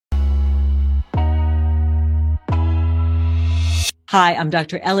Hi, I'm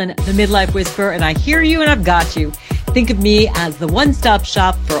Dr. Ellen, the Midlife Whisperer, and I hear you and I've got you. Think of me as the one-stop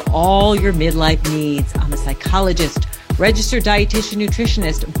shop for all your midlife needs. I'm a psychologist, registered dietitian,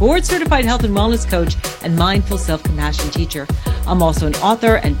 nutritionist, board-certified health and wellness coach, and mindful self-compassion teacher. I'm also an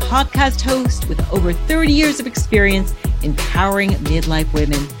author and podcast host with over 30 years of experience empowering midlife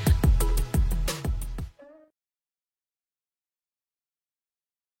women.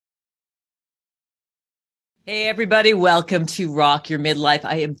 Hey, everybody. Welcome to Rock Your Midlife.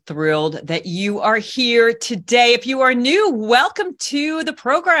 I am thrilled that you are here today. If you are new, welcome to the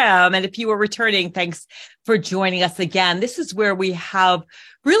program. And if you are returning, thanks for joining us again. This is where we have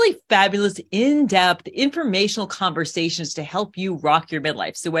really fabulous, in-depth, informational conversations to help you rock your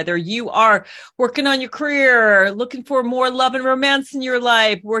midlife. So whether you are working on your career, looking for more love and romance in your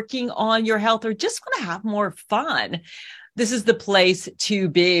life, working on your health, or just want to have more fun, this is the place to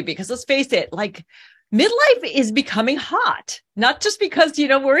be. Because let's face it, midlife is becoming hot, not just because,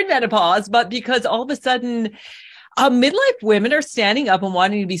 we're in menopause, but because all of a sudden, midlife women are standing up and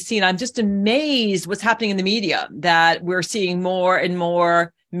wanting to be seen. I'm just amazed what's happening in the media, that we're seeing more and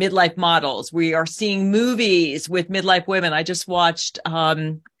more midlife models. We are seeing movies with midlife women. I just watched,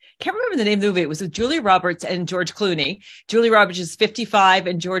 can't remember the name of the movie. It was with Julia Roberts and George Clooney. Julia Roberts is 55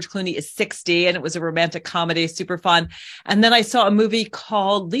 and George Clooney is 60. And it was a romantic comedy, super fun. And then I saw a movie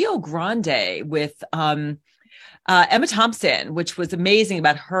called Leo Grande with Emma Thompson, which was amazing,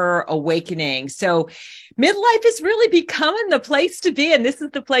 about her awakening. So midlife is really becoming the place to be. And this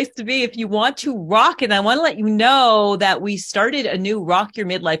is the place to be if you want to rock. And I want to let you know that we started a new Rock Your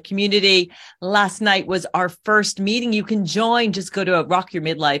Midlife community. Last night was our first meeting. You can join. Just go to Rock Your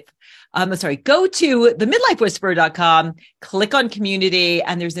Midlife. Go to themidlifewhisperer.com, click on community,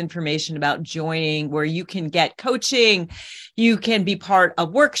 and there's information about joining where you can get coaching. You can be part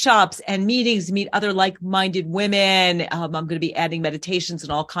of workshops and meetings, meet other like-minded women. I'm going to be adding meditations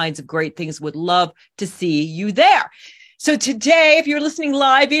and all kinds of great things. Would love to see you there. So today, if you're listening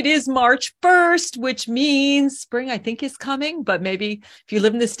live, it is March 1st, which means spring, I think, is coming. But maybe if you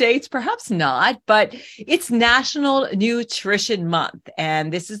live in the States, perhaps not. But it's National Nutrition Month.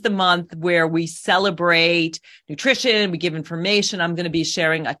 And this is the month where we celebrate nutrition. We give information. I'm going to be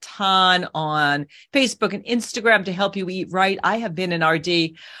sharing a ton on Facebook and Instagram to help you eat right. I have been an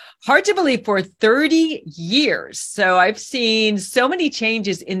RD, hard to believe, for 30 years. So I've seen so many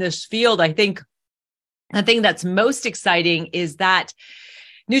changes in this field. I think the thing that's most exciting is that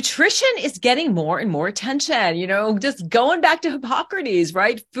nutrition is getting more and more attention, just going back to Hippocrates,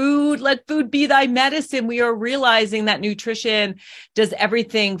 right? Let food be thy medicine. We are realizing that nutrition does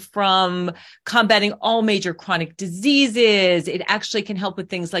everything from combating all major chronic diseases. It actually can help with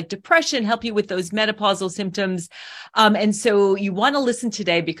things like depression, help you with those menopausal symptoms. And so you want to listen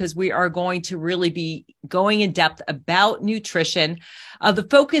today because we are going to really be going in depth about nutrition. The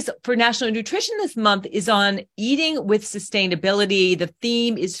focus for National Nutrition this month is on eating with sustainability. The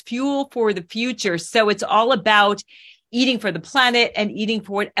theme is fuel for the future. So it's all about eating for the planet and eating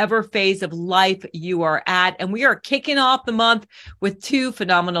for whatever phase of life you are at. And we are kicking off the month with two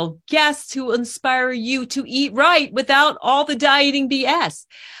phenomenal guests who inspire you to eat right without all the dieting BS.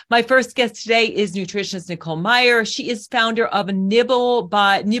 My first guest today is nutritionist Nicole Meyer. She is founder of Nibbles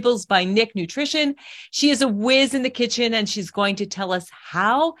by Nick Nutrition. She is a whiz in the kitchen, and she's going to tell us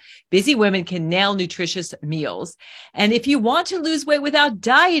how busy women can nail nutritious meals. And if you want to lose weight without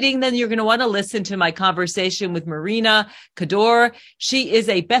dieting, then you're going to want to listen to my conversation with Marina Cadore. She is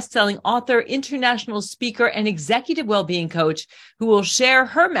a best-selling author, international speaker, and executive wellbeing coach who will share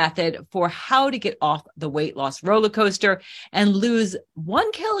her method for how to get off the weight loss roller coaster and lose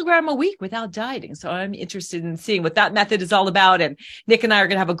 1 kilogram a week without dieting. So I'm interested in seeing what that method is all about. And Nick and I are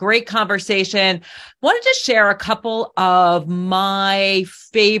going to have a great conversation. Wanted to share a couple of my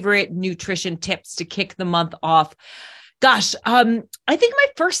favorite nutrition tips to kick the month off. Gosh, I think my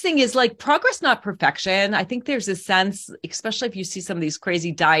first thing is progress, not perfection. I think there's a sense, especially if you see some of these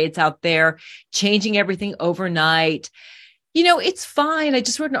crazy diets out there, changing everything overnight. It's fine. I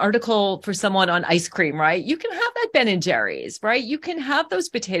just wrote an article for someone on ice cream, right? You can have that Ben & Jerry's, right? You can have those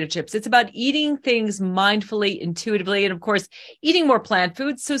potato chips. It's about eating things mindfully, intuitively, and of course, eating more plant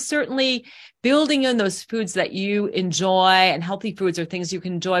foods. So certainly building in those foods that you enjoy, and healthy foods are things you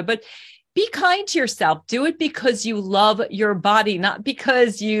can enjoy, but be kind to yourself. Do it because you love your body, not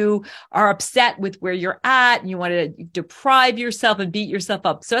because you are upset with where you're at and you want to deprive yourself and beat yourself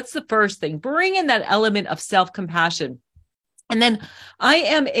up. So that's the first thing. Bring in that element of self-compassion. And then I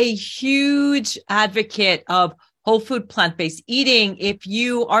am a huge advocate of whole food, plant-based eating. If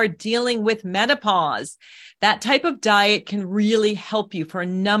you are dealing with menopause, that type of diet can really help you for a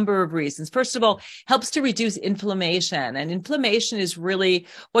number of reasons. First of all, helps to reduce inflammation. And inflammation is really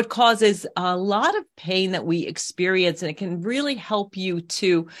what causes a lot of pain that we experience. And it can really help you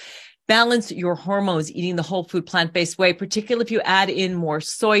to balance your hormones eating the whole food plant-based way, particularly if you add in more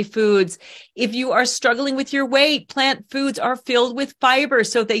soy foods. If you are struggling with your weight, plant foods are filled with fiber,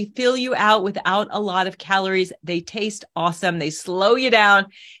 so they fill you out without a lot of calories. They taste awesome. They slow you down.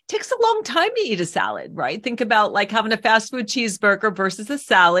 It takes a long time to eat a salad, right? Think about like having a fast food cheeseburger versus a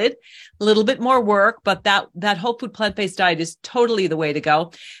salad, a little bit more work, but that whole food plant-based diet is totally the way to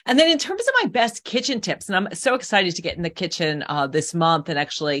go. And then in terms of my best kitchen tips, and I'm so excited to get in the kitchen this month and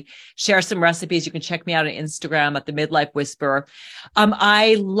actually share some recipes. You can check me out on Instagram at the Midlife Whisperer.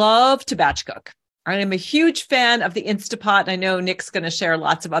 I love to batch cook. I'm a huge fan of the Instapot. I know Nick's going to share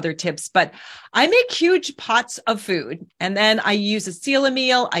lots of other tips, but I make huge pots of food and then I use a seal a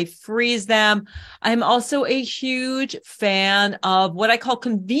meal. I freeze them. I'm also a huge fan of what I call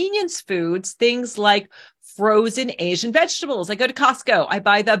convenience foods, things like frozen Asian vegetables. I go to Costco. I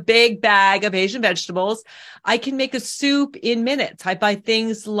buy the big bag of Asian vegetables. I can make a soup in minutes. I buy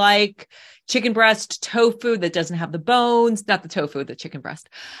things like chicken breast tofu that doesn't have the bones, not the tofu, the chicken breast.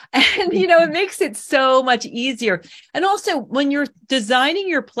 And, it makes it so much easier. And also when you're designing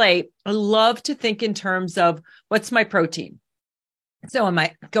your plate, I love to think in terms of what's my protein. So am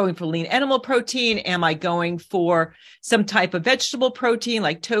I going for lean animal protein? Am I going for some type of vegetable protein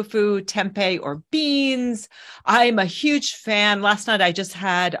like tofu, tempeh, or beans? I'm a huge fan. Last night I just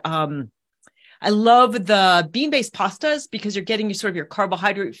had, I love the bean-based pastas because you're getting your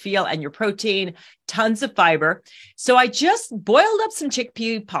carbohydrate feel and your protein, tons of fiber. So I just boiled up some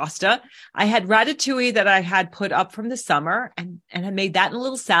chickpea pasta. I had ratatouille that I had put up from the summer and I made that in a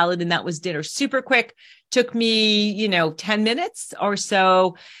little salad, and that was dinner. Super quick. Took me, 10 minutes or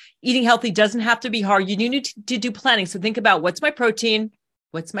so. Eating healthy doesn't have to be hard. You need to do planning. So think about what's my protein,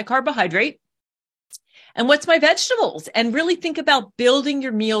 what's my carbohydrate, and what's my vegetables, and really think about building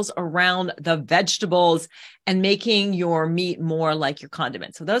your meals around the vegetables and making your meat more like your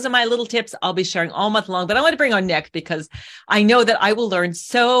condiment. So those are my little tips I'll be sharing all month long, but I want to bring on Nick because I know that I will learn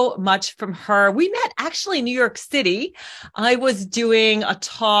so much from her. We met actually in New York City. I was doing a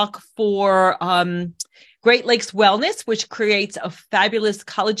talk for, Great Lakes Wellness, which creates a fabulous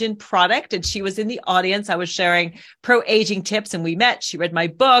collagen product. And she was in the audience. I was sharing pro-aging tips and we met. She read my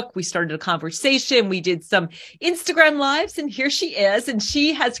book. We started a conversation. We did some Instagram lives and here she is. And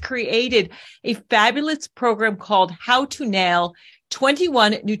she has created a fabulous program called How to Nail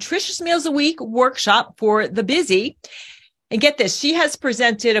 21 Nutritious Meals a Week workshop for the busy. And get this, she has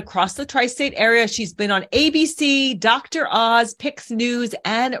presented across the tri-state area. She's been on ABC, Dr. Oz, Pix News,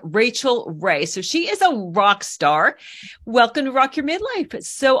 and Rachel Ray. So she is a rock star. Welcome to Rock Your Midlife. It's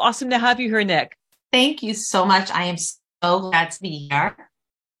so awesome to have you here, Nick. Thank you so much. I am so glad to be here.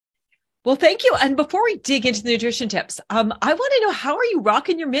 Well, thank you. And before we dig into the nutrition tips, I want to know, how are you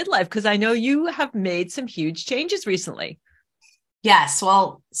rocking your midlife? Because I know you have made some huge changes recently. Yes.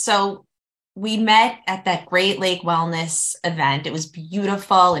 Well, so we met at that Great Lake Wellness event. It was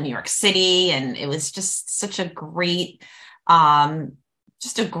beautiful in New York City. And it was just such a great, fall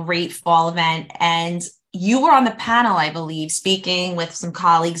event. And you were on the panel, I believe, speaking with some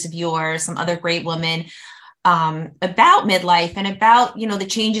colleagues of yours, some other great women, about midlife and about, the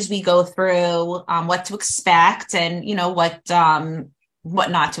changes we go through, what to expect and, what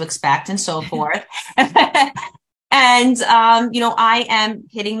not to expect and so forth. And, I am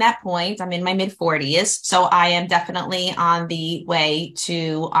hitting that point. I'm in my mid 40s. So I am definitely on the way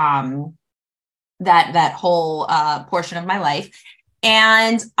to, that whole, portion of my life.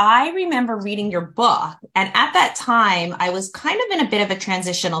 And I remember reading your book. And at that time, I was kind of in a bit of a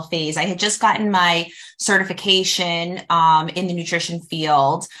transitional phase. I had just gotten my certification, in the nutrition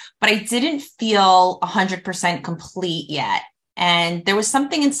field, but I didn't feel 100% complete yet. And there was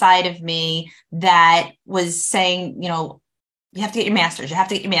something inside of me that was saying, you have to get your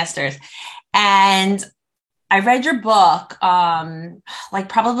master's, And I read your book, like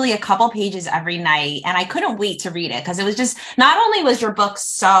probably a couple pages every night, and I couldn't wait to read it because it was just, not only was your book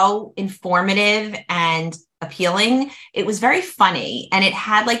so informative and appealing, it was very funny. And it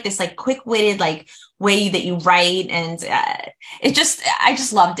had like this like quick-witted, like way that you write. And I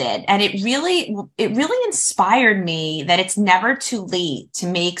just loved it. And it really inspired me that it's never too late to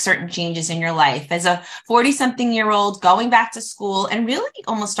make certain changes in your life. As a 40-something-year-old going back to school and really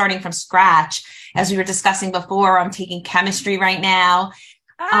almost starting from scratch, as we were discussing before, I'm taking chemistry right now.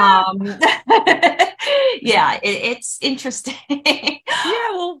 Ah, Yeah, it's interesting. yeah,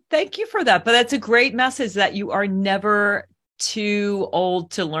 well, thank you for that. But that's a great message that you are never too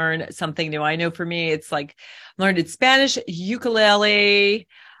old to learn something new. I know for me, it's like learned Spanish, ukulele.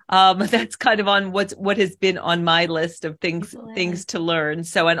 That's kind of on what has been on my list of things to learn.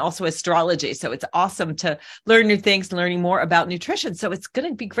 So, and also astrology. So it's awesome to learn new things, learning more about nutrition. So it's going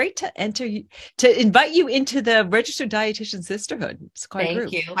to be great to invite you into the Registered Dietitian Sisterhood. It's quite a Thank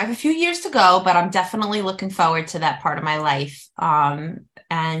group. you. I have a few years to go, but I'm definitely looking forward to that part of my life.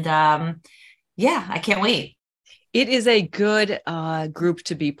 Yeah, I can't wait. It is a good group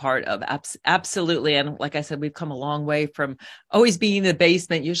to be part of. Absolutely. And like I said, we've come a long way from always being in the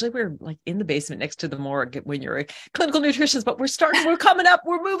basement. Usually we're like in the basement next to the morgue when you're a clinical nutritionist, but we're coming up,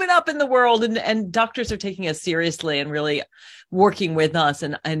 we're moving up in the world, and doctors are taking us seriously and really working with us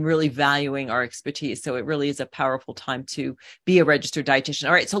and really valuing our expertise. So it really is a powerful time to be a registered dietitian.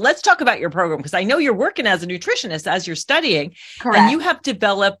 All right. So let's talk about your program, because I know you're working as a nutritionist as you're studying. Correct. And you have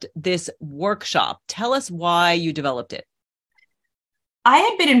developed this workshop. Tell us why you developed it. I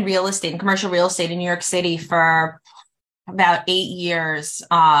had been in real estate, in commercial real estate in New York City for about 8 years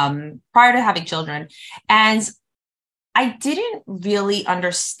prior to having children. And I didn't really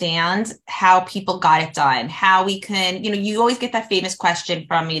understand how people got it done, how we can, you always get that famous question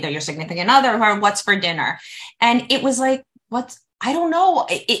from either your significant other or what's for dinner. And it was like, I don't know.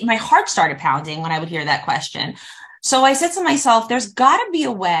 My heart started pounding when I would hear that question. So I said to myself, there's got to be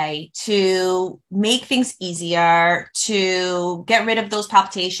a way to make things easier, to get rid of those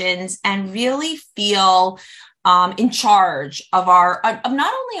palpitations and really feel in charge of of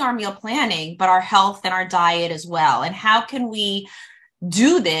not only our meal planning, but our health and our diet as well. And how can we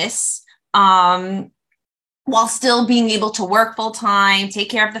do this while still being able to work full time, take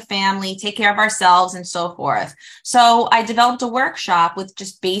care of the family, take care of ourselves, and so forth. So I developed a workshop with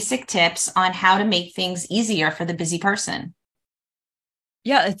just basic tips on how to make things easier for the busy person.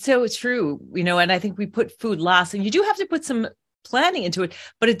 Yeah, it's so true. And I think we put food last, and you do have to put some planning into it,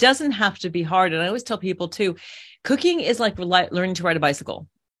 but it doesn't have to be hard. And I always tell people too, cooking is like learning to ride a bicycle.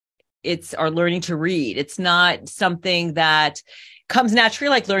 It's our learning to read. It's not something that comes naturally,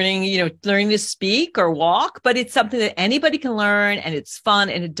 like learning to speak or walk, but it's something that anybody can learn, and it's fun,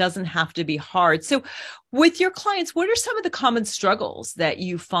 and it doesn't have to be hard. So with your clients, what are some of the common struggles that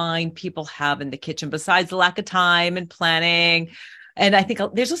you find people have in the kitchen besides the lack of time and planning? And I think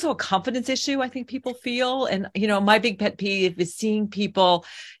there's also a confidence issue I think people feel. And, my big pet peeve is seeing people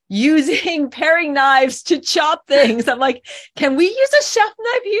using paring knives to chop things. I'm like, can we use a chef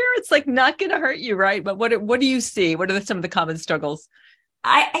knife here? It's like not going to hurt you, right? But what do you see? What are some of the common struggles?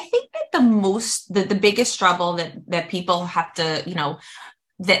 I think that the biggest struggle that people have to,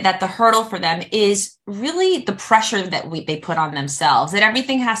 that the hurdle for them is really the pressure that they put on themselves, that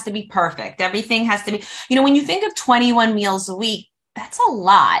everything has to be perfect. Everything has to be, when you think of 21 meals a week, that's a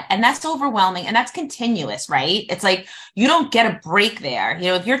lot, and that's overwhelming, and that's continuous, right? It's like you don't get a break there.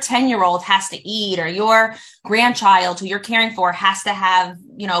 If your 10-year-old has to eat, or your grandchild who you're caring for has to have,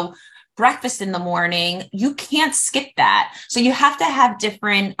 breakfast in the morning, you can't skip that. So you have to have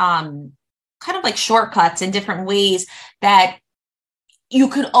different kind of like shortcuts and different ways that you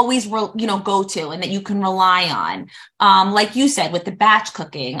could always, go to, and that you can rely on. Like you said, with the batch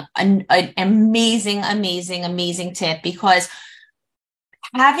cooking, an amazing, amazing, amazing tip, because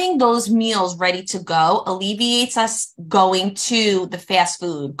having those meals ready to go alleviates us going to the fast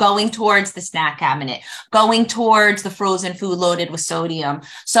food, going towards the snack cabinet, going towards the frozen food loaded with sodium.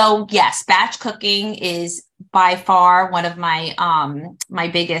 So yes, batch cooking is by far one of my my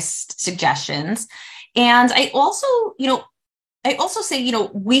biggest suggestions. And I also say,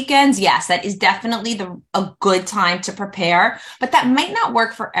 weekends, yes, that is definitely a good time to prepare, but that might not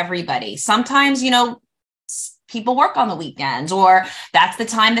work for everybody. Sometimes, people work on the weekends, or that's the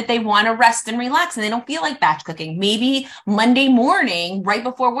time that they want to rest and relax and they don't feel like batch cooking. Maybe Monday morning, right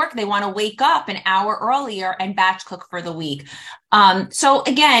before work, they want to wake up an hour earlier and batch cook for the week. So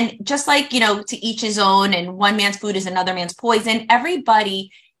again, just like, to each his own, and one man's food is another man's poison.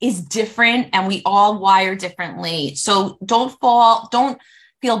 Everybody is different, and we all wire differently. So don't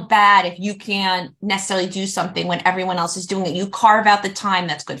feel bad if you can't necessarily do something when everyone else is doing it. You carve out the time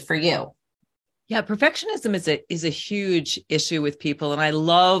that's good for you. Yeah, perfectionism is a huge issue with people. And I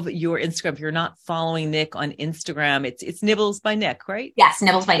love your Instagram. If you're not following Nick on Instagram, it's Nibbles by Nick, right? Yes,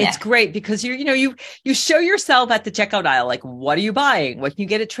 Nibbles by Nick. It's great because you show yourself at the checkout aisle, like, what are you buying? What can you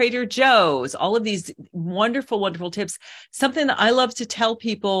get at Trader Joe's? All of these wonderful, wonderful tips. Something that I love to tell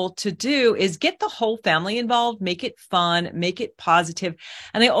people to do is get the whole family involved, make it fun, make it positive.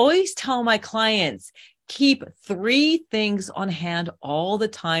 And I always tell my clients, keep 3 things on hand all the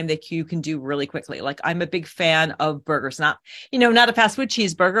time that you can do really quickly. Like I'm a big fan of burgers, not a fast food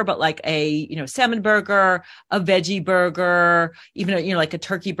cheeseburger, but like a, salmon burger, a veggie burger, even, like a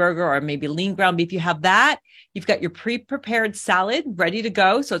turkey burger or maybe lean ground beef. You have that. You've got your pre-prepared salad ready to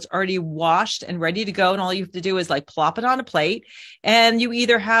go. So it's already washed and ready to go. And all you have to do is like plop it on a plate. And you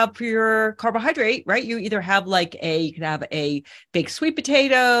either have for your carbohydrate, right? You either have you could have a baked sweet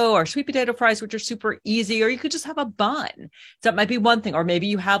potato or sweet potato fries, which are super easy, or you could just have a bun. So that might be one thing. Or maybe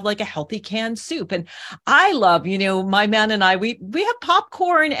you have like a healthy canned soup. And I love, my man and I, we have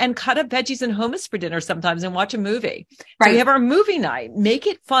popcorn and cut up veggies and hummus for dinner sometimes and watch a movie. Right. So we have our movie night, make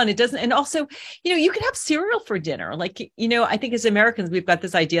it fun. It doesn't, and also, you can have cereal for dinner. Like, I think as Americans, we've got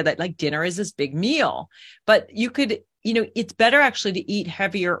this idea that like dinner is this big meal, but you could, it's better actually to eat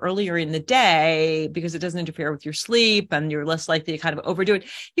heavier earlier in the day because it doesn't interfere with your sleep and you're less likely to kind of overdo it.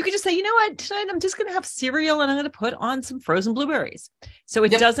 You could just say, what, tonight I'm just going to have cereal and I'm going to put on some frozen blueberries. So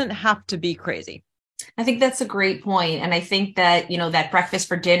it doesn't have to be crazy. I think that's a great point. And I think that, that breakfast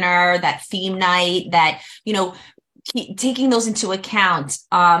for dinner, that theme night, that, taking those into account.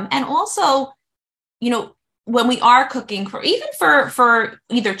 And also, when we are cooking for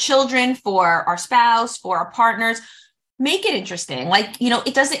either children, for our spouse, for our partners, make it interesting. Like,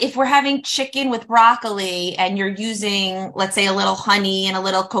 it doesn't, if we're having chicken with broccoli and you're using, let's say, a little honey and a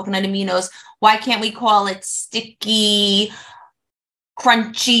little coconut aminos, why can't we call it sticky,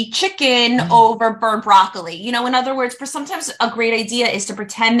 crunchy chicken over burnt broccoli? In other words, for sometimes a great idea is to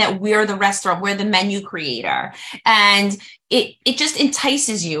pretend that we're the restaurant, we're the menu creator. And it just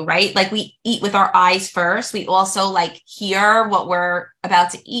entices you, right? Like we eat with our eyes first. We also like hear what we're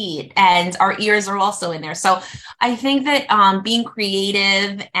about to eat and our ears are also in there. So I think that being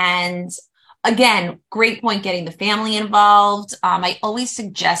creative and again, great point, getting the family involved. I always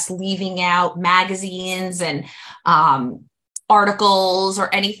suggest leaving out magazines and articles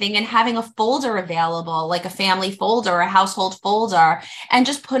or anything and having a folder available, like a family folder or a household folder, and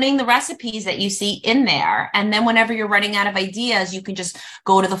just putting the recipes that you see in there. And then whenever you're running out of ideas, you can just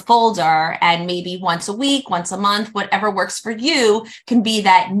go to the folder and maybe once a week, once a month, whatever works for you can be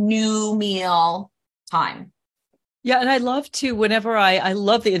that new meal time. Yeah. And I love to, whenever I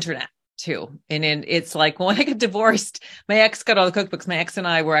love the internet too. And it's like when I got divorced, my ex got all the cookbooks. My ex and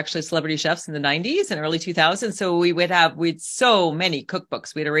I were actually celebrity chefs in the 90s and early 2000s. So we'd so many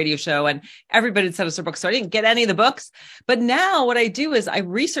cookbooks. We had a radio show and everybody had sent us their books. So I didn't get any of the books. But now what I do is I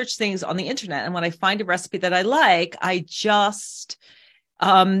research things on the internet. And when I find a recipe that I like, I just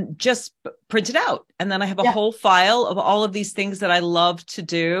print it out. And then I have a whole file of all of these things that I love to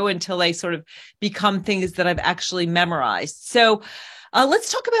do until they sort of become things that I've actually memorized. So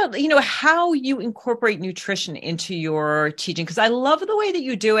let's talk about, how you incorporate nutrition into your teaching, because I love the way that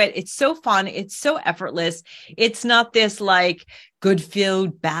you do it. It's so fun. It's so effortless. It's not this like good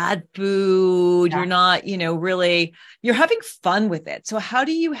food, bad food. Yeah. You're not, really, you're having fun with it. So how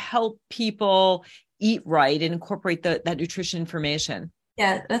do you help people eat right and incorporate that nutrition information?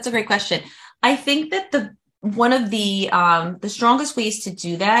 Yeah, that's a great question. I think that one of the strongest ways to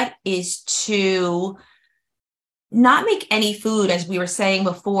do that is to not make any food, as we were saying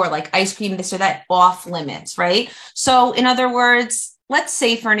before, like ice cream, this or that, off limits, right? So in other words, let's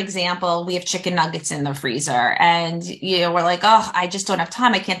say for an example, we have chicken nuggets in the freezer and, we're like, oh, I just don't have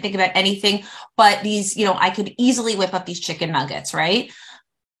time. I can't think about anything, but these, I could easily whip up these chicken nuggets, right?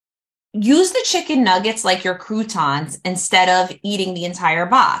 Use the chicken nuggets like your croutons instead of eating the entire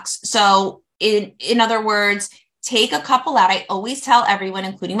box. So in other words, take a couple out. I always tell everyone,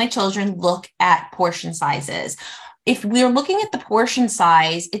 including my children, look at portion sizes. If we're looking at the portion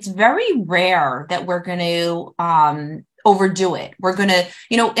size, it's very rare that we're going to overdo it. We're going to,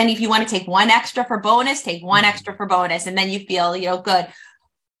 and if you want to take one extra for bonus, take one extra for bonus, and then you feel, good.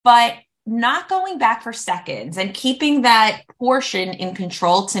 But not going back for seconds and keeping that portion in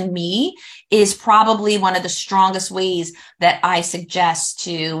control, to me, is probably one of the strongest ways that I suggest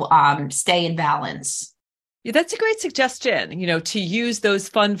to stay in balance. Yeah, that's a great suggestion, to use those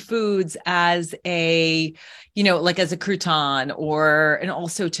fun foods as a, like as a crouton and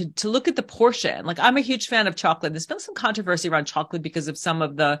also to look at the portion. Like I'm a huge fan of chocolate. There's been some controversy around chocolate because of some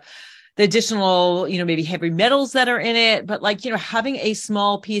of the additional, maybe heavy metals that are in it, but like, having a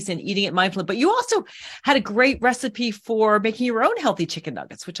small piece and eating it mindfully. But you also had a great recipe for making your own healthy chicken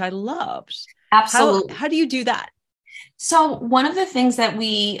nuggets, which I loved. Absolutely. How do you do that? So one of the things that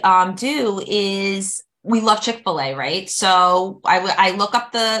we do is we love Chick-fil-A, right? So I look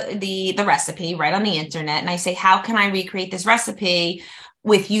up the recipe right on the internet and I say, how can I recreate this recipe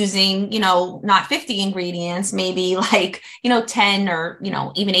with using, not 50 ingredients, maybe like, 10 or,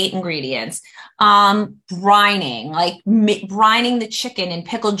 even 8 ingredients. Brining, brining the chicken in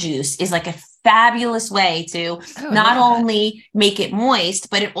pickle juice is like a fabulous way to not only make it moist,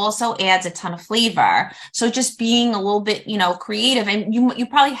 but it also adds a ton of flavor. So just being a little bit, creative, and you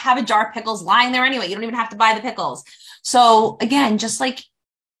probably have a jar of pickles lying there anyway. You don't even have to buy the pickles. So again, just like,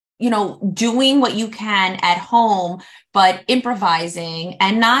 doing what you can at home, but improvising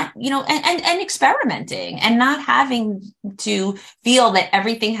and not, and experimenting, and not having to feel that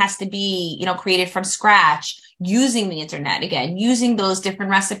everything has to be, created from scratch, using the internet, again, using those different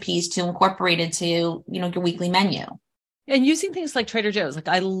recipes to incorporate into, your weekly menu. And using things like Trader Joe's. Like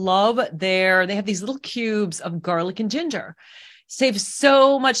I love they have these little cubes of garlic and ginger. Saves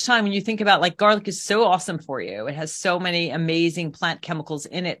so much time when you think about, like, garlic is so awesome for you. It has so many amazing plant chemicals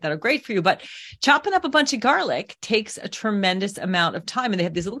in it that are great for you, but chopping up a bunch of garlic takes a tremendous amount of time. And they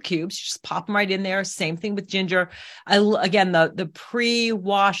have these little cubes, you just pop them right in there. Same thing with ginger. Again, the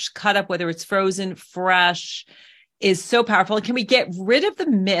pre-washed cut up, whether it's frozen, fresh, is so powerful. Can we get rid of the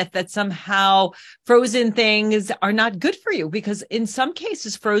myth that somehow frozen things are not good for you? Because in some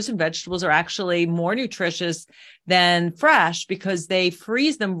cases, frozen vegetables are actually more nutritious than fresh because they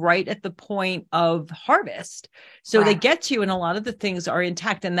freeze them right at the point of harvest. So They get to you, and a lot of the things are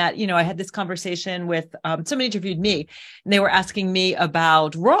intact. And that, I had this conversation with somebody interviewed me, and they were asking me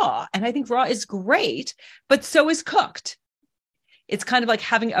about raw. And I think raw is great, but so is cooked. It's kind of like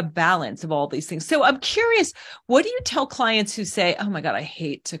having a balance of all these things. So I'm curious, what do you tell clients who say, oh my God, I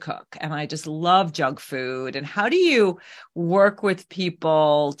hate to cook and I just love junk food? And how do you work with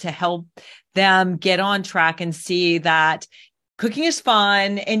people to help them get on track and see that cooking is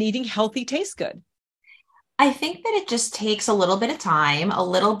fun and eating healthy tastes good? I think that it just takes a little bit of time, a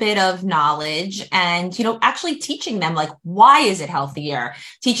little bit of knowledge, and, actually teaching them, like, why is it healthier?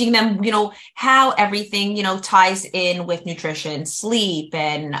 Teaching them, how everything, ties in with nutrition, sleep,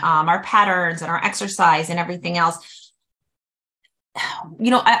 and our patterns and our exercise and everything else.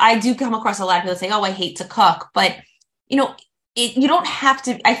 I do come across a lot of people say, oh, I hate to cook, but, you don't have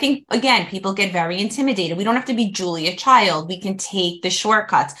to. I think, again, people get very intimidated. We don't have to be Julia Child. We can take the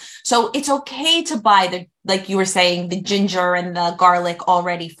shortcuts. So it's okay to buy like you were saying, the ginger and the garlic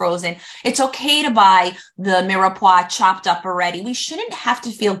already frozen. It's okay to buy the mirepoix chopped up already. We shouldn't have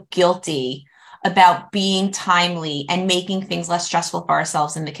to feel guilty about being timely and making things less stressful for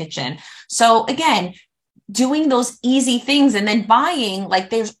ourselves in the kitchen. So again, doing those easy things, and then buying, like,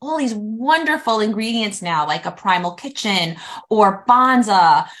 there's all these wonderful ingredients now, like a Primal Kitchen or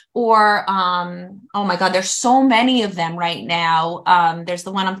Banza, or oh my God, there's so many of them right now. There's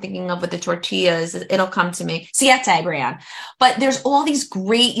the one I'm thinking of with the tortillas. It'll come to me, Siete brand. But there's all these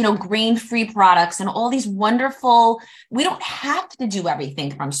great, grain-free products and all these wonderful. We don't have to do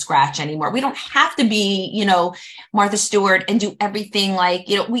everything from scratch anymore. We don't have to be, Martha Stewart and do everything like,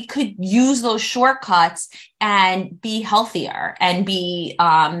 we could use those shortcuts and be healthier and be,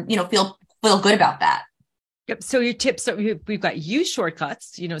 feel good about that. Yep. So your tips that we've got: use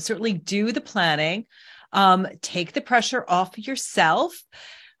shortcuts, certainly do the planning, take the pressure off yourself,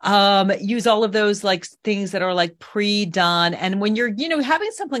 use all of those like things that are like pre-done. And when you're,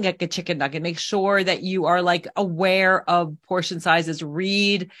 having something like a chicken nugget, make sure that you are like aware of portion sizes.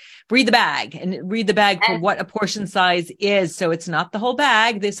 Read the bag for what a portion size is. So it's not the whole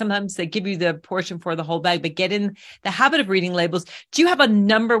bag. Sometimes they give you the portion for the whole bag, but get in the habit of reading labels. Do you have a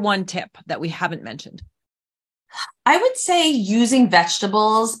number one tip that we haven't mentioned? I would say using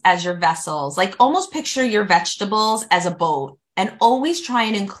vegetables as your vessels, like almost picture your vegetables as a boat, and always try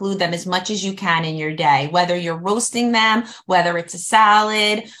and include them as much as you can in your day, whether you're roasting them, whether it's a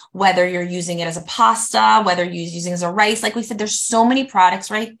salad, whether you're using it as a pasta, whether you're using it as a rice. Like we said, there's so many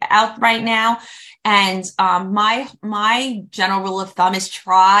products out right now. And my general rule of thumb is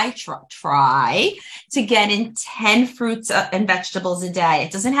try to get in 10 fruits and vegetables a day.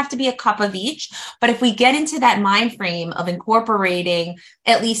 It doesn't have to be a cup of each, but if we get into that mind frame of incorporating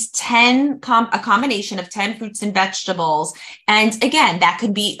at least 10, a combination of 10 fruits and vegetables, and again, that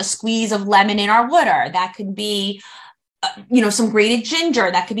could be a squeeze of lemon in our water, that could be some grated ginger,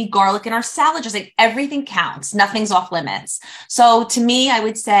 that could be garlic in our salad. Just like everything counts. Nothing's off limits. So to me, I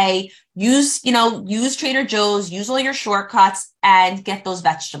would say use Trader Joe's, use all your shortcuts, and get those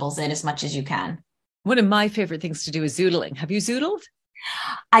vegetables in as much as you can. One of my favorite things to do is zoodling. Have you zoodled?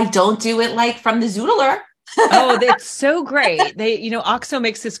 I don't do it like from the zoodler. Oh, that's so great. OXO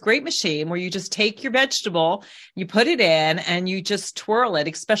makes this great machine where you just take your vegetable, you put it in and you just twirl it,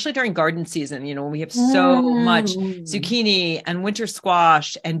 especially during garden season, when we have so much Mm. zucchini and winter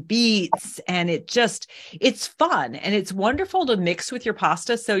squash and beets, and it's fun and it's wonderful to mix with your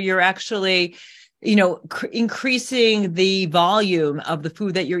pasta. So you're actually increasing the volume of the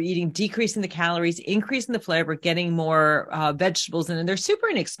food that you're eating, decreasing the calories, increasing the flavor, getting more vegetables in, and they're super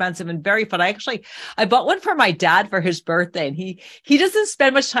inexpensive and very fun. I bought one for my dad for his birthday, and he doesn't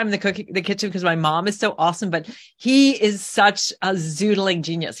spend much time in the kitchen because my mom is so awesome, but he is such a zoodling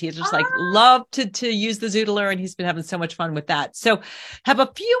genius. He just love to use the zoodler, and he's been having so much fun with that. So have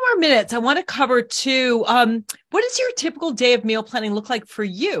a few more minutes. I want to cover too. What does your typical day of meal planning look like for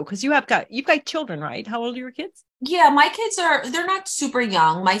you? Because you've got children, right? How old are your kids? Yeah, my kids they're not super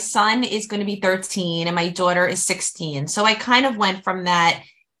young. My son is going to be 13 and my daughter is 16. So I kind of went from that,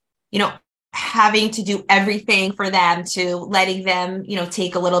 having to do everything for them to letting them,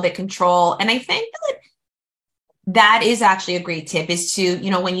 take a little bit control. And I think that is actually a great tip is to,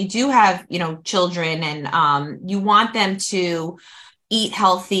 when you do have, children and you want them to eat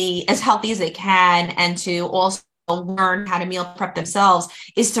healthy as they can, and to also learn how to meal prep themselves,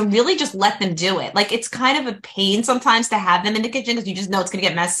 is to really just let them do it. Like, it's kind of a pain sometimes to have them in the kitchen because you just know it's going to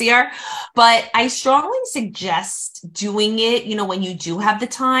get messier. But I strongly suggest doing it, when you do have the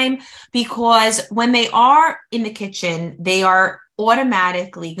time, because when they are in the kitchen, they are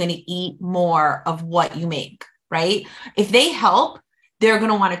automatically going to eat more of what you make, right? If they help, they're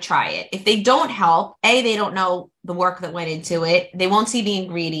going to want to try it. If they don't help, they don't know the work that went into it. They won't see the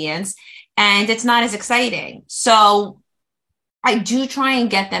ingredients, and it's not as exciting. So I do try and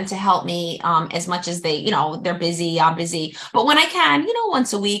get them to help me as much as they're busy, I'm busy. But when I can,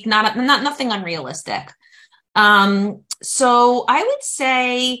 once a week, not nothing unrealistic. So I would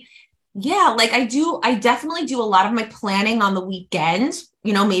say, yeah, like I definitely do a lot of my planning on the weekend,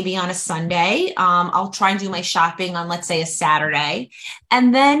 maybe on a Sunday. I'll try and do my shopping on, let's say, a Saturday.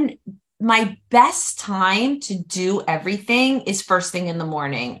 And then my best time to do everything is first thing in the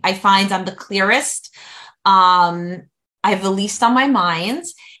morning. I find I'm the clearest. I have the least on my mind.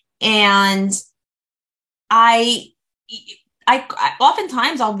 And I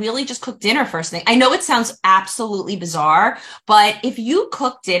oftentimes I'll really just cook dinner first thing. I know it sounds absolutely bizarre, but if you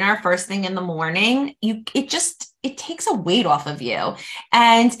cook dinner first thing in the morning, it takes a weight off of you.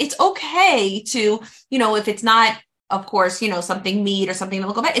 And it's okay to, if it's not, of course, something meat or something that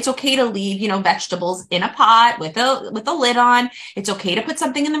will go bad, it's okay to leave, vegetables in a pot with a lid on. It's okay to put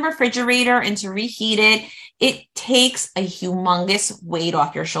something in the refrigerator and to reheat it. It takes a humongous weight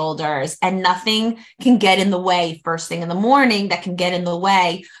off your shoulders, and nothing can get in the way first thing in the morning that can get in the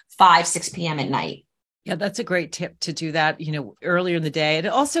way 5, 6 p.m. at night. Yeah, that's a great tip to do that, earlier in the day. And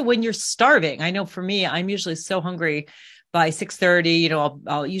also when you're starving. I know for me, I'm usually so hungry by 6:30,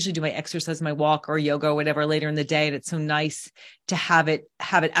 I'll usually do my exercise, my walk or yoga or whatever later in the day. And it's so nice to have it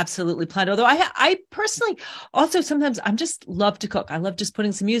absolutely planned. Although I personally also sometimes I'm just love to cook. I love just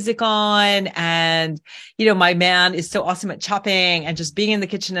putting some music on, and, my man is so awesome at chopping and just being in the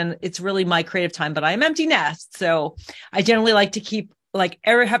kitchen, and it's really my creative time, but I'm empty nest. So I generally like to keep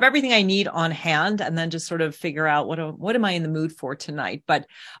have everything I need on hand, and then just sort of figure out what am I in the mood for tonight. But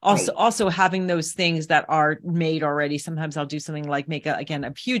also having those things that are made already. Sometimes I'll do something like make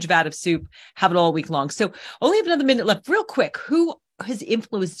a huge vat of soup, have it all week long. So only have another minute left. Real quick, who has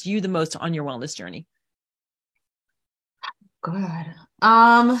influenced you the most on your wellness journey? Good.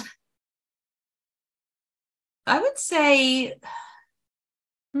 I would say,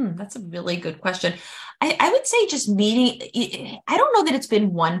 that's a really good question. I would say just meeting, I don't know that it's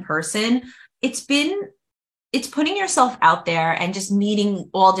been one person. It's putting yourself out there and just meeting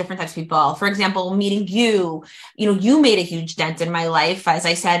all different types of people. For example, meeting you, you made a huge dent in my life. As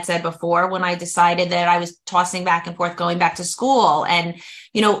I said before, when I decided that I was tossing back and forth, going back to school, and,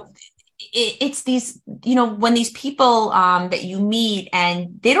 it's these, when these people that you meet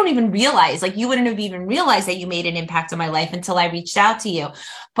and they don't even realize, like you wouldn't have even realized that you made an impact on my life until I reached out to you.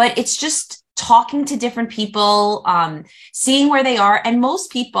 But it's just talking to different people, seeing where they are. And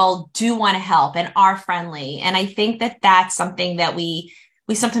most people do want to help and are friendly. And I think that that's something that we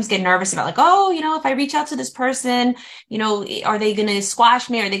sometimes get nervous about, like, oh, if I reach out to this person, are they going to squash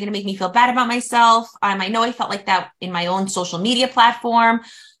me? Are they going to make me feel bad about myself? I know I felt like that in my own social media platform,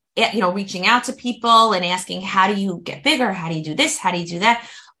 reaching out to people and asking, how do you get bigger? How do you do this? How do you do that?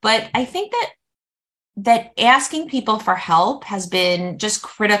 But I think that asking people for help has been just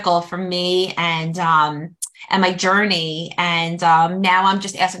critical for me. And and my journey. And now I'm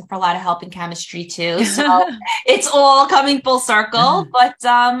just asking for a lot of help in chemistry too. So it's all coming full circle. But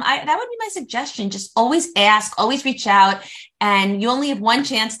that would be my suggestion. Just always ask, always reach out. And you only have one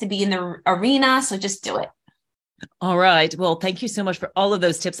chance to be in the arena. So just do it. All right. Well, thank you so much for all of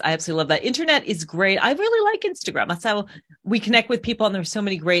those tips. I absolutely love that. Internet is great. I really like Instagram. That's how we connect with people. And there's so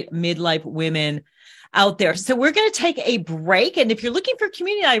many great midlife women out there. So we're going to take a break. And if you're looking for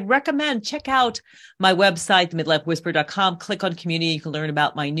community, I recommend check out my website, themidlifewhisperer.com. Click on community. You can learn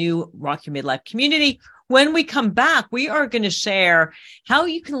about my new Rock Your Midlife community. When we come back, we are going to share how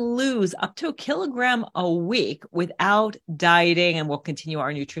you can lose up to 1 kilogram a week without dieting. And we'll continue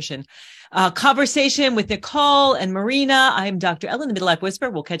our nutrition conversation with Nicole and Marina. I'm Dr. Ellen, the Midlife Whisperer.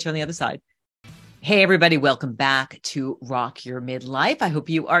 We'll catch you on the other side. Hey, everybody. Welcome back to Rock Your Midlife. I hope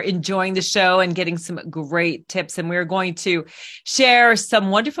you are enjoying the show and getting some great tips. And we're going to share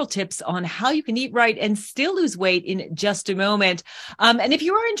some wonderful tips on how you can eat right and still lose weight in just a moment. And if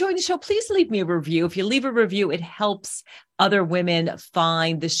you are enjoying the show, please leave me a review. If you leave a review, it helps other women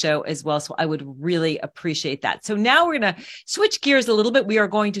find the show as well. So I would really appreciate that. So now we're going to switch gears a little bit. We are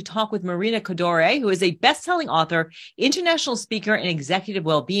going to talk with Marina Cadore, who is a best-selling author, international speaker, and executive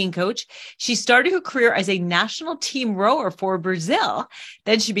well-being coach. She started her career as a national team rower for Brazil.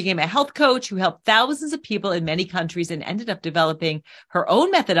 Then she became a health coach who helped thousands of people in many countries and ended up developing her own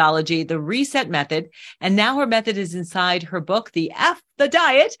methodology, the Reset Method. And now her method is inside her book, The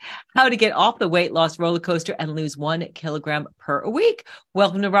Diet, How to Get Off the Weight Loss Roller Coaster and Lose 1 kilogram per week.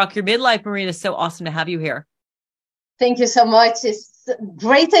 Welcome to Rock Your Midlife, Marina. So awesome to have you here. Thank you so much. It's a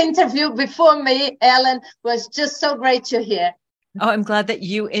great interview before me, Ellen. It was just so great to hear. Oh, I'm glad that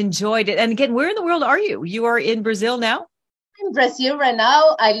you enjoyed it. And again, where in the world are you? You are in Brazil now? I'm in Brazil right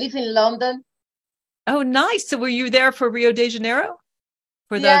now. I live in London. Oh, nice. So were you there for Rio de Janeiro?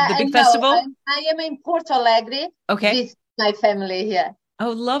 For the big festival? I am in Porto Alegre. Okay. With my family here.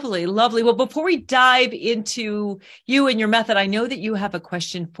 Oh, lovely, lovely. Well, before we dive into you and your method, I know that you have a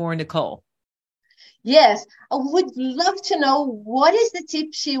question for Nicole. Yes, I would love to know what is the tip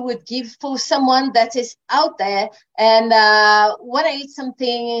she would give for someone that is out there and want to eat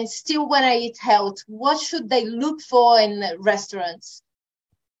something and still want to eat health. What should they look for in restaurants?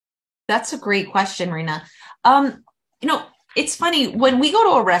 That's a great question, Marina. It's funny when we go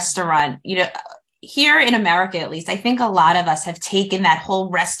to a restaurant, here in America, at least, I think a lot of us have taken that whole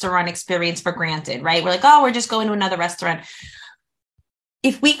restaurant experience for granted, right? We're like, oh, we're just going to another restaurant.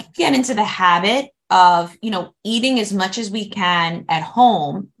 If we get into the habit of, eating as much as we can at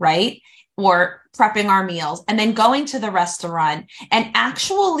home, right? Or prepping our meals and then going to the restaurant and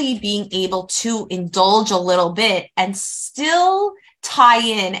actually being able to indulge a little bit and still tie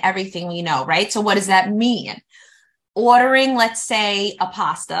in everything we know, right? So what does that mean? Ordering, let's say, a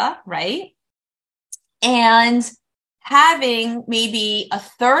pasta, right? And having maybe a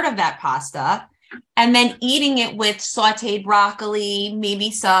third of that pasta and then eating it with sauteed broccoli,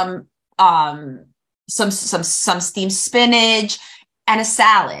 maybe some steamed spinach and a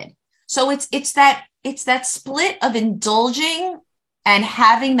salad. So it's that split of indulging and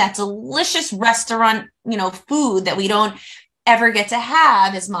having that delicious restaurant, food that we don't ever get to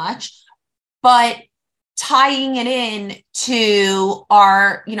have as much, but tying it in to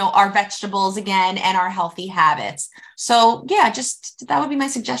our vegetables again and our healthy habits. So yeah, just that would be my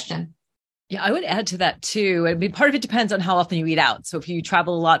suggestion. Yeah, I would add to that too. I mean, part of it depends on how often you eat out. So if you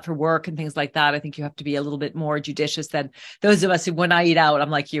travel a lot for work and things like that, I think you have to be a little bit more judicious than those of us who, when I eat out, I'm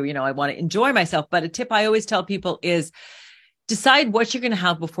like you, I want to enjoy myself. But a tip I always tell people is decide what you're going to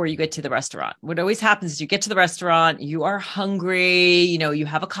have before you get to the restaurant. What always happens is you get to the restaurant, you are hungry, you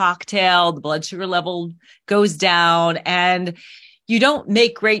have a cocktail, the blood sugar level goes down, and you don't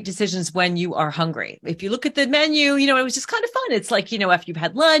make great decisions when you are hungry. If you look at the menu, it was just kind of fun. It's like, after you've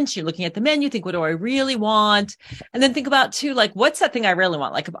had lunch, you're looking at the menu, think, what do I really want? And then think about too, like, what's that thing I really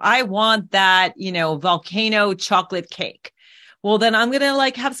want? Like if I want that, volcano chocolate cake, well, then I'm going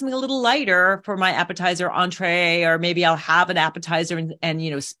to have something a little lighter for my appetizer entree, or maybe I'll have an appetizer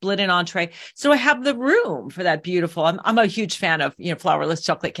and split an entree. So I have the room for that beautiful. I'm a huge fan of, flourless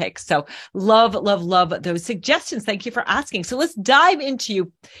chocolate cakes. So love those suggestions. Thank you for asking. So let's dive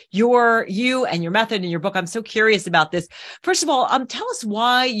into you and your method and your book. I'm so curious about this. First of all, tell us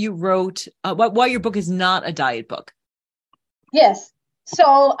why you wrote, why your book is not a diet book. Yes.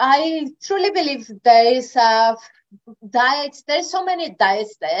 So I truly believe there is diets. There's so many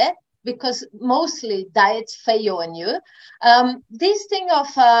diets there because mostly diets fail on you. This thing of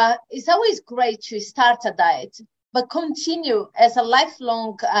it's always great to start a diet, but continue as a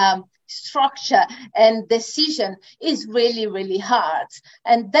lifelong structure and decision is really, really hard.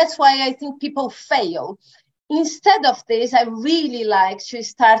 And that's why I think people fail. instead of this, I really like to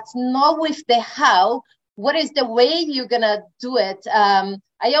start not with the how, what is the way you're going to do it?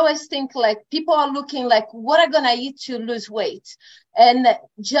 I always think like people are looking like, what am I going to eat to lose weight and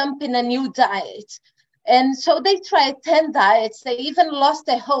jump in a new diet? And so they tried 10 diets. They even lost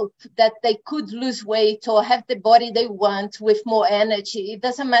the hope that they could lose weight or have the body they want with more energy. It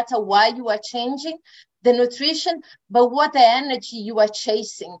doesn't matter why you are changing the nutrition, but what the energy you are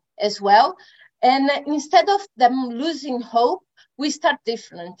chasing as well. And instead of them losing hope, we start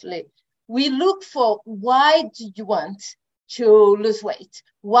differently. We look for, why do you want to lose weight?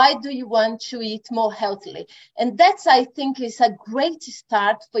 Why do you want to eat more healthily? And that's, I think, is a great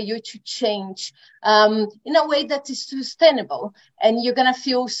start for you to change in a way that is sustainable. And you're going to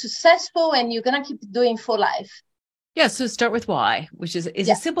feel successful and you're going to keep doing for life. Yeah. So start with why, which is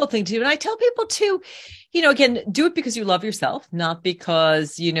a simple thing to do. And I tell people to, again, do it because you love yourself, not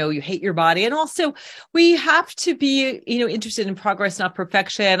because, you hate your body. And also we have to be, interested in progress, not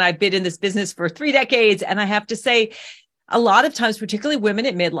perfection. I've been in this business for 3 decades. And I have to say, a lot of times, particularly women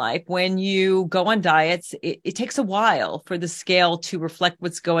at midlife, when you go on diets, it takes a while for the scale to reflect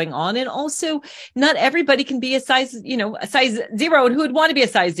what's going on. And also not everybody can be a size 0. And who would want to be a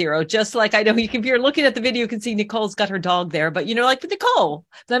size 0? Just like I know if you're looking at the video, you can see Nicole's got her dog there, but like with Nicole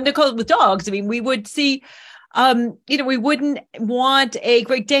with dogs, I mean, we would see, we wouldn't want a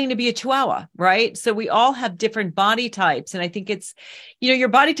Great Dane to be a Chihuahua, right? So we all have different body types. And I think it's, your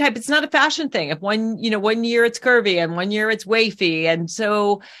body type, it's not a fashion thing. If one year it's curvy and 1 year it's wafy. And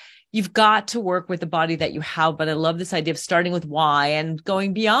so you've got to work with the body that you have. But I love this idea of starting with why and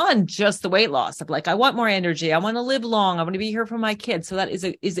going beyond just the weight loss of like, I want more energy. I want to live long. I want to be here for my kids. So that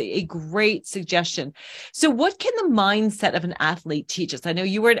is a great suggestion. So what can the mindset of an athlete teach us? I know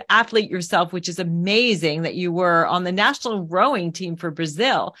you were an athlete yourself, which is amazing that you were on the national rowing team for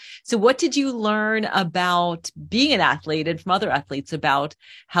Brazil. So what did you learn about being an athlete and from other athletes about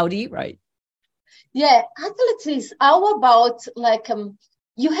how to eat right? Yeah, athletes is all about like,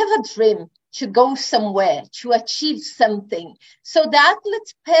 you have a dream to go somewhere, to achieve something. So the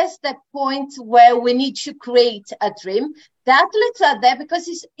athletes pass that point where we need to create a dream. The athletes are there because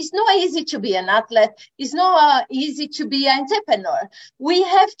it's not easy to be an athlete. It's not easy to be an entrepreneur. We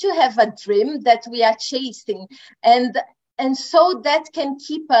have to have a dream that we are chasing. And so that can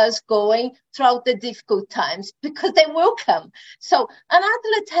keep us going throughout the difficult times because they will come. So an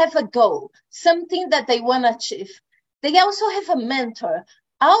athlete have a goal, something that they want to achieve. They also have a mentor.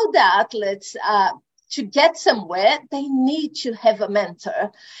 All the athletes, to get somewhere, they need to have a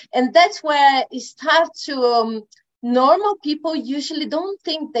mentor. And that's where it starts to, normal people usually don't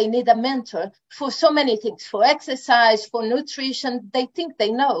think they need a mentor for so many things, for exercise, for nutrition, they think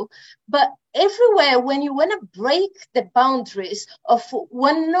they know. But everywhere, when you want to break the boundaries of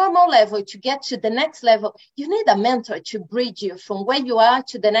one normal level to get to the next level, you need a mentor to bridge you from where you are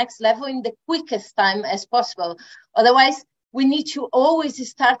to the next level in the quickest time as possible. Otherwise, we need to always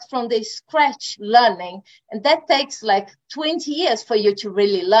start from the scratch learning. And that takes like 20 years for you to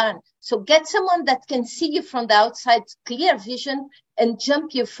really learn. So get someone that can see you from the outside, clear vision, and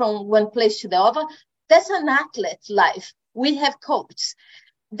jump you from one place to the other. That's an athlete life. We have coaches.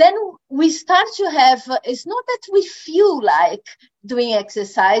 Then we start to have, it's not that we feel like doing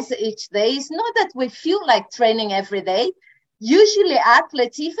exercise each day. It's not that we feel like training every day. Usually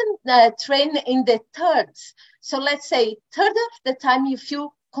athletes even train in the thirds. So let's say third of the time you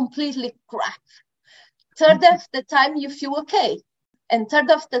feel completely crap. Third of the time you feel okay. And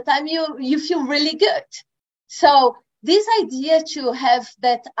third of the time you feel really good. So this idea to have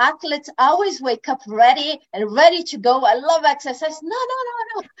that athletes always wake up ready to go. I love exercise. No.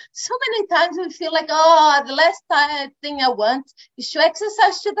 So many times we feel like, the last thing I want is to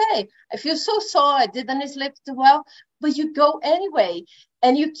exercise today. I feel so sore. I didn't sleep too well. But you go anyway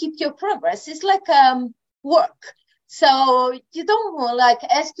and you keep your progress. It's like work. So you don't like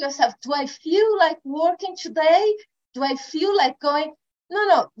ask yourself, do I feel like working today? Do I feel like going?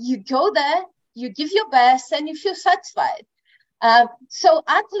 No, you go there, you give your best and you feel satisfied. So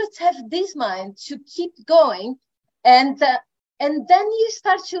athletes have this mind to keep going. And then you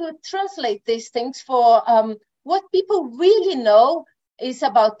start to translate these things for what people really know is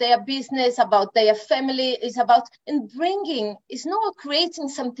about their business, about their family, is about, and bringing, it's not creating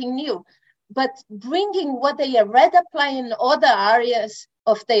something new, but bringing what they already apply in other areas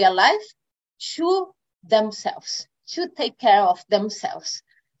of their life to themselves, to take care of themselves.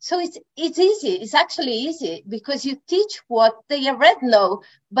 So it's easy. It's actually easy because you teach what they already know,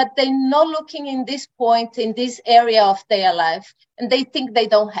 but they're not looking in this point, in this area of their life, and they think they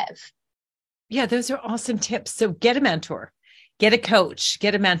don't have. Yeah, those are awesome tips. So get a mentor. Get a coach,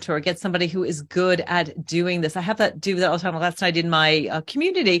 get a mentor, get somebody who is good at doing this. I have that do that all the time. Last night in my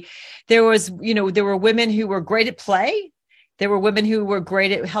community, there were women who were great at play. There were women who were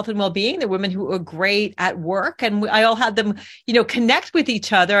great at health and well-being. There were women who were great at work. And I all had them, connect with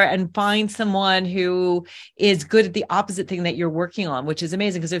each other and find someone who is good at the opposite thing that you're working on, which is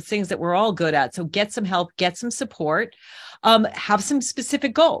amazing because there's things that we're all good at. So get some help, get some support. Have some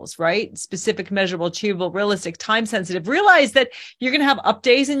specific goals, right? Specific, measurable, achievable, realistic, time sensitive. Realize that you're going to have up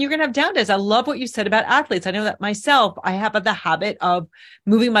days and you're going to have down days. I love what you said about athletes. I know that myself, I have the habit of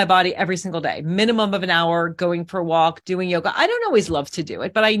moving my body every single day, minimum of an hour, going for a walk, doing yoga. I don't always love to do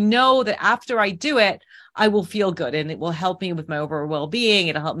it, but I know that after I do it, I will feel good and it will help me with my overall well-being.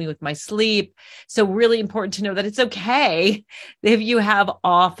 It'll help me with my sleep. So really important to know that it's okay if you have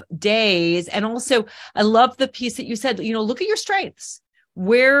off days. And also, I love the piece that you said, look at your strengths.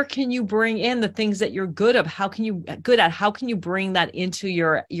 Where can you bring in the things that you're good at? How can you bring that into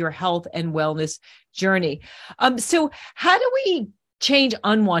your health and wellness journey? So how do we change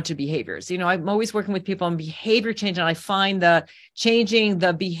unwanted behaviors? I'm always working with people on behavior change, and I find the changing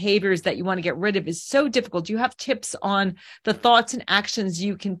the behaviors that you want to get rid of is so difficult. Do you have tips on the thoughts and actions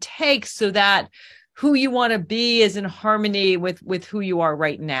you can take so that who you want to be is in harmony with who you are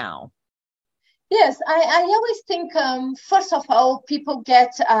right now? Yes, I always think, first of all, people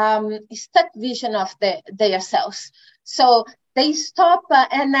get stuck vision of their selves. So they stop,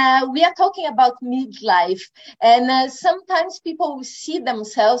 and we are talking about midlife. And sometimes people will see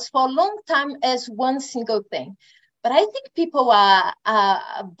themselves for a long time as one single thing. But I think people are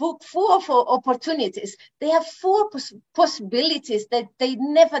booked full of opportunities. They have full possibilities that they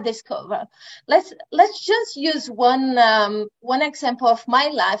never discover. Let's just use one example of my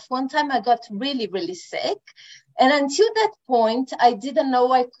life. One time I got really, really sick. And until that point, I didn't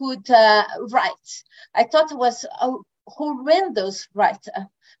know I could write. I thought it was a horrendous writer.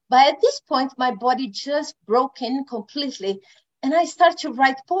 But at this point, my body just broke in completely. And I started to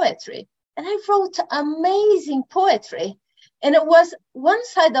write poetry. And I wrote amazing poetry. And it was one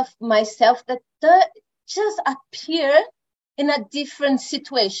side of myself that just appeared in a different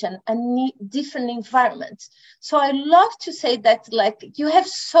situation, a different environment. So I love to say that, you have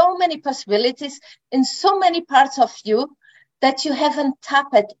so many possibilities in so many parts of you that you haven't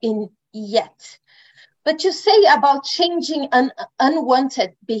tapped in yet. But you say about changing an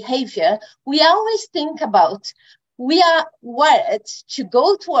unwanted behavior, we always think about we are wired to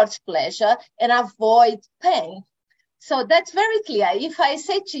go towards pleasure and avoid pain. So that's very clear. If I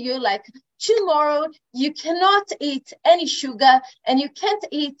say to you, tomorrow, you cannot eat any sugar and you can't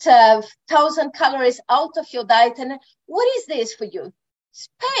eat 1,000 calories out of your diet. And what is this for you? It's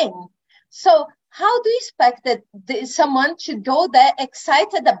pain. So how do you expect that someone should go there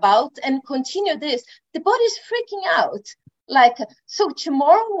excited about and continue this? The body's freaking out. So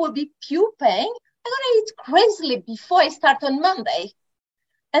tomorrow will be pure pain. I'm going to eat crazily before I start on Monday.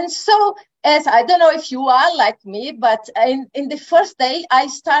 And so, as I don't know if you are like me, but in the first day, I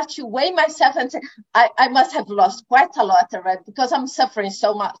start to weigh myself and say, I must have lost quite a lot already because I'm suffering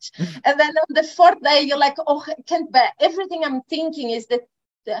so much. And then on the fourth day, you're like, oh, I can't bear. Everything I'm thinking is the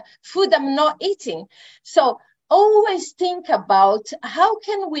food I'm not eating. So always think about how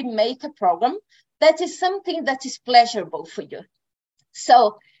can we make a program that is something that is pleasurable for you.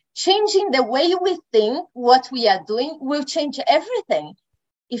 So changing the way we think, what we are doing, will change everything.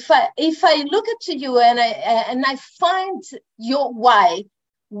 If I look at you and I find your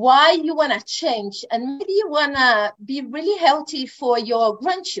why you want to change, and maybe you want to be really healthy for your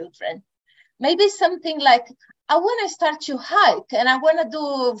grandchildren. Maybe something like, I want to start to hike and I want to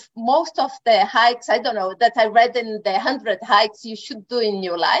do most of the hikes, I don't know, that I read in the 100 hikes you should do in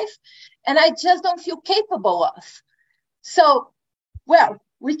your life. And I just don't feel capable of. So,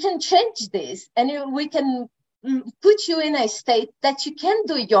 we can change this and we can put you in a state that you can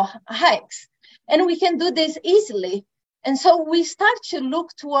do your hikes, and we can do this easily. And so we start to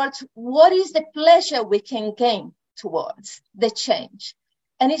look towards what is the pleasure we can gain towards the change,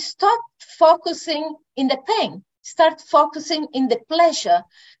 and stop focusing in the pain, start focusing in the pleasure.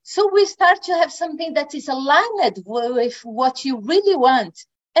 So we start to have something that is aligned with what you really want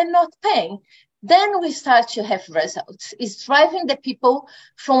and not pain. Then we start to have results. It's driving the people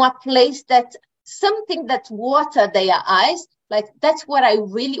from a place that something that water their eyes, that's what I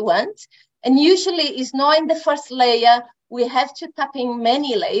really want. And usually it's not in the first layer. We have to tap in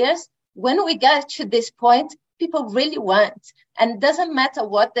many layers. When we get to this point, people really want. And it doesn't matter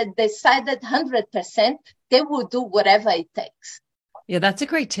what they decided 100%, they will do whatever it takes. Yeah, that's a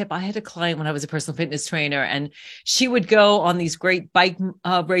great tip. I had a client when I was a personal fitness trainer, and she would go on these great bike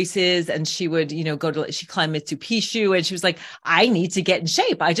races, and she would, she climbed Machu Picchu, and she was like, I need to get in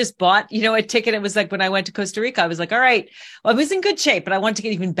shape. I just bought, a ticket. It was like when I went to Costa Rica, I was like, all right, well, I was in good shape, but I wanted to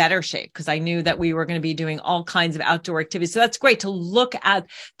get even better shape because I knew that we were going to be doing all kinds of outdoor activities. So that's great to look at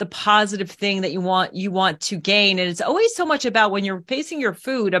the positive thing that you want to gain. And it's always so much about when you're facing your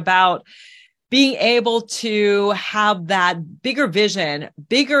food about being able to have that bigger vision,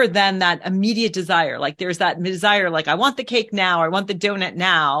 bigger than that immediate desire. Like there's that desire, like I want the cake now, or I want the donut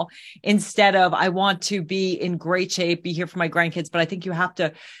now, instead of I want to be in great shape, be here for my grandkids. But I think you have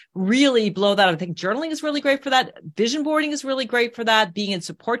to really blow that up. I think journaling is really great for that. Vision boarding is really great for that. Being in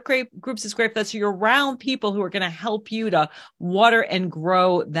support groups is great for that. So you're around people who are going to help you to water and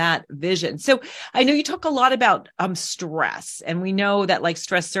grow that vision. So I know you talk a lot about stress, and we know that like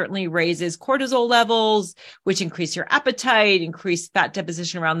stress certainly raises cortisol levels, which increase your appetite, increase fat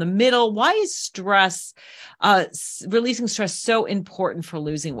deposition around the middle. Why is stress, releasing stress, so important for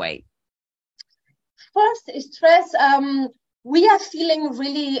losing weight? First, stress, we are feeling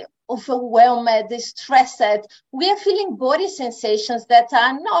really overwhelmed, stressed. We are feeling body sensations that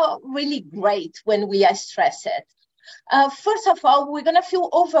are not really great when we are stressed. First of all, we're going to feel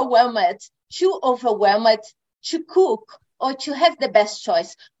overwhelmed to cook or to have the best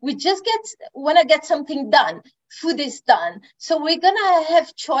choice. We just want to get something done. Food is done. So we're going to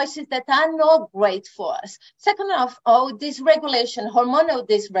have choices that are not great for us. Second of all, dysregulation, hormonal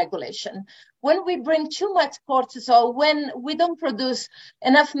dysregulation. When we bring too much cortisol, when we don't produce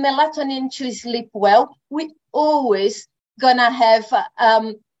enough melatonin to sleep well, we always going to have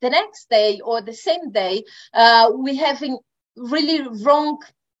the next day or the same day, we having really wrong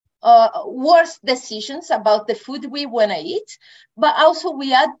worse decisions about the food we want to eat, but also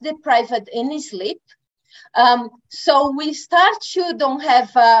we are deprived in sleep. So we start to don't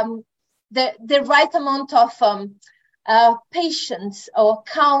have the right amount of patience or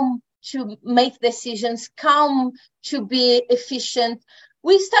calm to make decisions, calm to be efficient.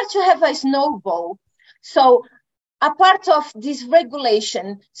 We start to have a snowball. So a part of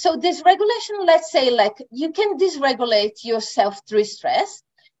dysregulation. So dysregulation, let's say like you can dysregulate yourself through stress.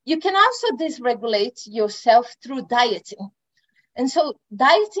 You can also dysregulate yourself through dieting. And so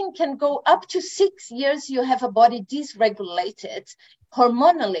dieting can go up to 6 years. You have a body dysregulated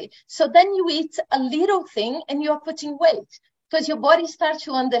hormonally. So then you eat a little thing and you're putting weight because your body starts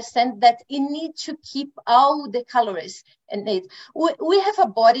to understand that it needs to keep all the calories in it. We have a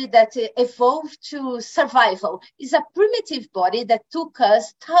body that evolved to survival. It's a primitive body that took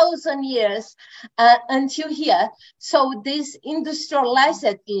us 1,000 years until here. So this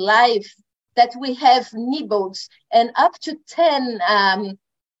industrialized life that we have nibbles and up to 10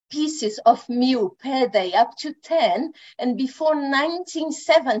 pieces of meal per day, up to 10. And before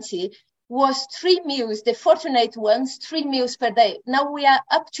 1970 was 3 meals, the fortunate ones, 3 meals per day. Now we are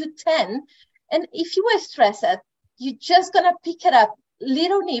up to 10. And if you are stressed, you're just going to pick it up,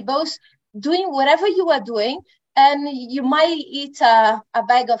 little nibbles, doing whatever you are doing. And you might eat a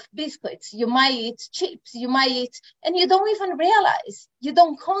bag of biscuits. You might eat chips. You might eat, and you don't even realize, you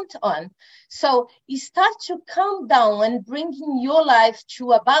don't count on. So you start to calm down and bringing your life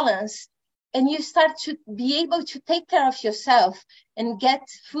to a balance, and you start to be able to take care of yourself and get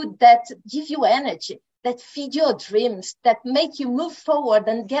food that give you energy, that feed your dreams, that make you move forward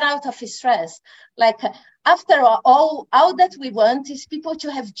and get out of stress. Like after all that we want is people to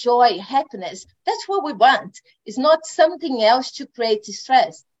have joy, happiness. That's what we want. It's not something else to create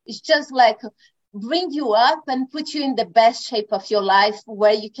stress. It's just like bring you up and put you in the best shape of your life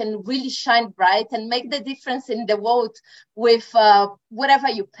where you can really shine bright and make the difference in the world with whatever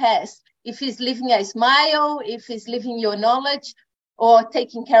you pass. If it's living a smile, if it's living your knowledge, or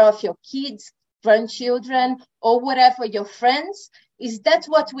taking care of your kids, grandchildren, or whatever, your friends, is that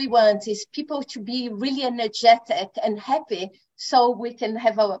what we want, is people to be really energetic and happy so we can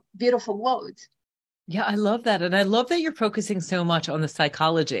have a beautiful world. Yeah, I love that. And I love that you're focusing so much on the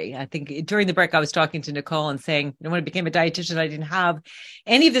psychology. I think during the break, I was talking to Nicole and saying, when I became a dietitian, I didn't have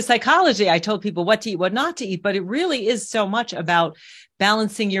any of the psychology. I told people what to eat, what not to eat, but it really is so much about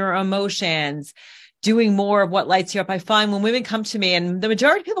balancing your emotions, doing more of what lights you up. I find when women come to me, and the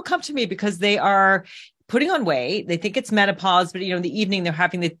majority of people come to me because they are putting on weight, they think it's menopause, but in the evening, they're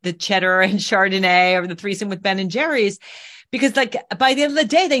having the cheddar and Chardonnay or the threesome with Ben and Jerry's. Because like by the end of the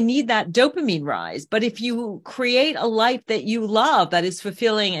day, they need that dopamine rise. But if you create a life that you love, that is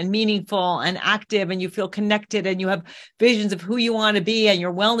fulfilling and meaningful and active, and you feel connected and you have visions of who you want to be and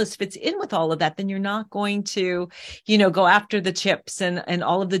your wellness fits in with all of that, then you're not going to, go after the chips and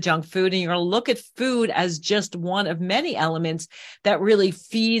all of the junk food. And you're going to look at food as just one of many elements that really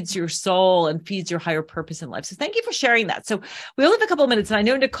feeds your soul and feeds your higher purpose in life. So thank you for sharing that. So we only have a couple of minutes, and I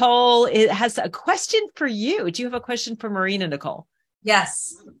know Nicole has a question for you. Do you have a question for Marina, Nicole?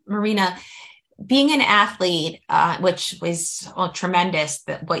 Yes, Marina, being an athlete, which was tremendous,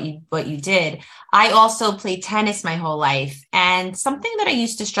 what you did. I also played tennis my whole life. And something that I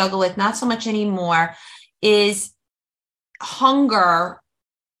used to struggle with, not so much anymore, is hunger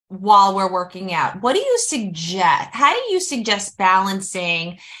while we're working out. What do you suggest? How do you suggest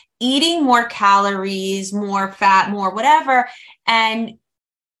balancing eating more calories, more fat, more whatever, and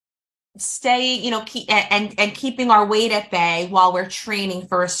stay, keeping our weight at bay while we're training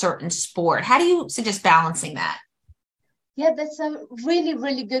for a certain sport? How do you suggest balancing that? Yeah, that's a really,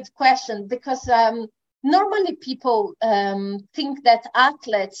 really good question, because normally people think that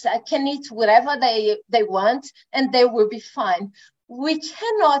athletes can eat whatever they want and they will be fine. We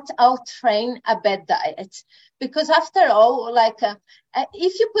cannot out-train a bad diet, because after all,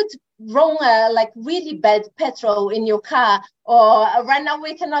 if you put wrong, really bad petrol in your car, or right now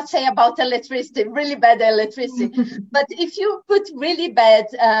we cannot say about electricity, really bad electricity, but if you put really bad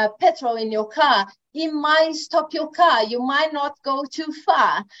petrol in your car, it might stop your car. You might not go too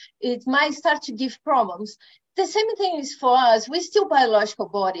far. It might start to give problems. The same thing is for us. We're still biological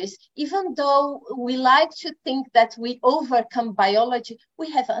bodies. Even though we like to think that we overcome biology, we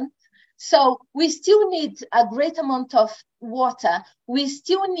haven't. So we still need a great amount of water. We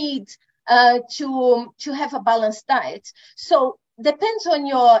still need to have a balanced diet. So depends on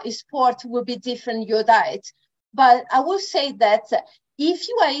your sport, will be different, your diet. But I will say that if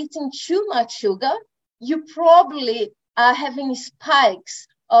you are eating too much sugar, you probably are having spikes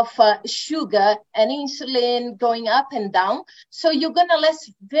of sugar and insulin going up and down. So you're going to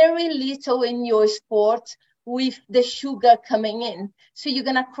last very little in your sport with the sugar coming in. So you're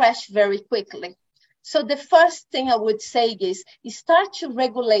going to crash very quickly. So the first thing I would say is start to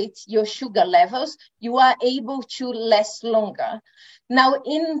regulate your sugar levels. You are able to last longer. Now,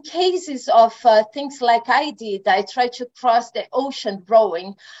 in cases of things like I did, I tried to cross the ocean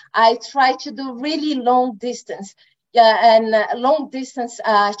rowing. I tried to do really long distance. And long distance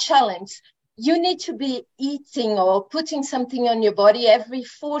challenge, you need to be eating or putting something on your body every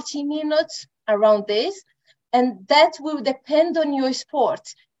 40 minutes around this. And that will depend on your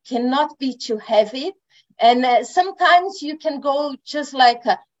sport. Cannot be too heavy. And sometimes you can go just like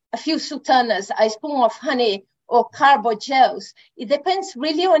a few sultanas, a spoon of honey or carbo gels. It depends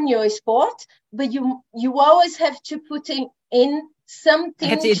really on your sport, but you always have to put in something.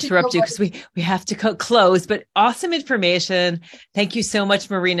 I have to interrupt you because we have to close, but awesome information. Thank you so much,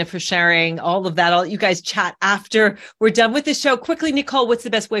 Marina, for sharing all of that. I'll let you guys chat after we're done with the show. Quickly, Nicole, what's the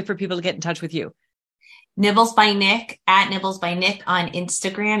best way for people to get in touch with you? Nibbles by Nick, at Nibbles by Nick on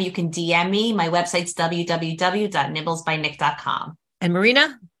Instagram. You can DM me. My website's www.nibblesbynick.com. And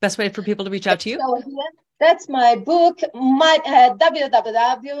Marina, best way for people to reach out to you? So that's my book,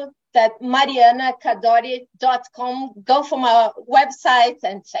 www.marinacadore.com. Go from our website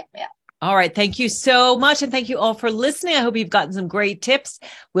and check me out. All right. Thank you so much. And thank you all for listening. I hope you've gotten some great tips.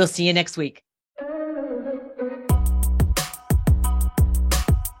 We'll see you next week.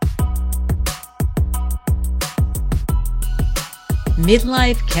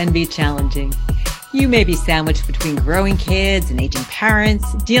 Midlife can be challenging. You may be sandwiched between growing kids and aging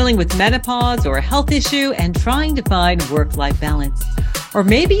parents, dealing with menopause or a health issue, and trying to find work-life balance. Or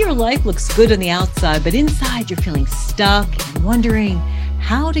maybe your life looks good on the outside, but inside you're feeling stuck and wondering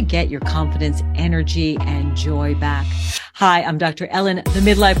how to get your confidence, energy, and joy back. Hi, I'm Dr. Ellen, the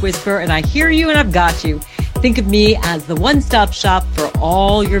Midlife Whisperer, and I hear you and I've got you. Think of me as the one-stop shop for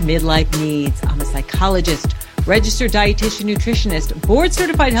all your midlife needs. I'm a psychologist, registered dietitian, nutritionist,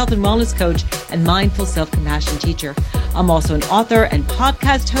 board-certified health and wellness coach, and mindful self-compassion teacher. I'm also an author and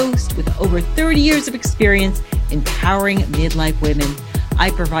podcast host with over 30 years of experience empowering midlife women.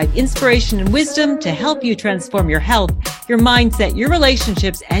 I provide inspiration and wisdom to help you transform your health, your mindset, your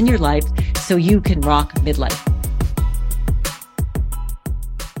relationships, and your life so you can rock midlife.